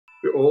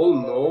We all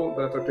know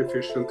that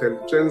artificial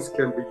intelligence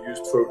can be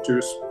used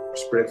to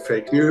spread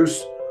fake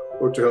news,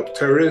 or to help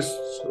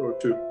terrorists, or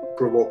to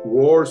provoke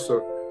wars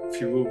or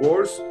fuel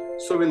wars.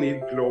 So we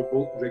need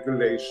global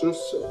regulations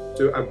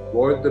to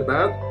avoid the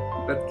bad,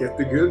 but get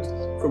the good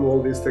from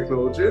all these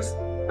technologies.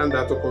 And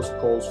that, of course,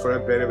 calls for a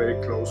very,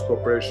 very close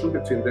cooperation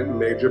between the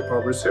major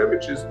powers here,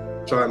 which is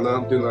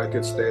China, the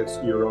United States,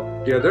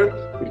 Europe.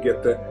 Together, we'll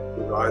get the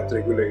right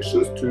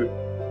regulations to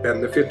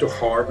benefit, to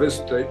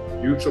harvest the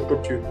huge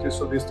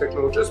opportunities of these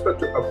technologies, but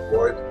to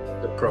avoid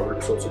the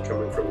problems also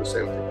coming from the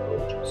same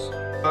technologies.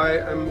 I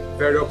am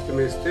very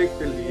optimistic,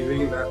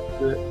 believing that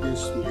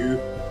these new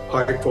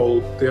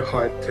high-quality,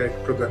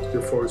 high-tech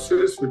productive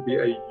forces will be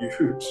a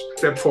huge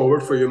step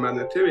forward for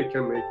humanity. We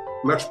can make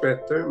much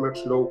better, much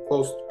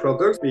low-cost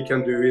products. We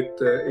can do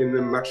it in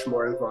a much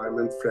more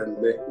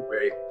environment-friendly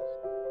way.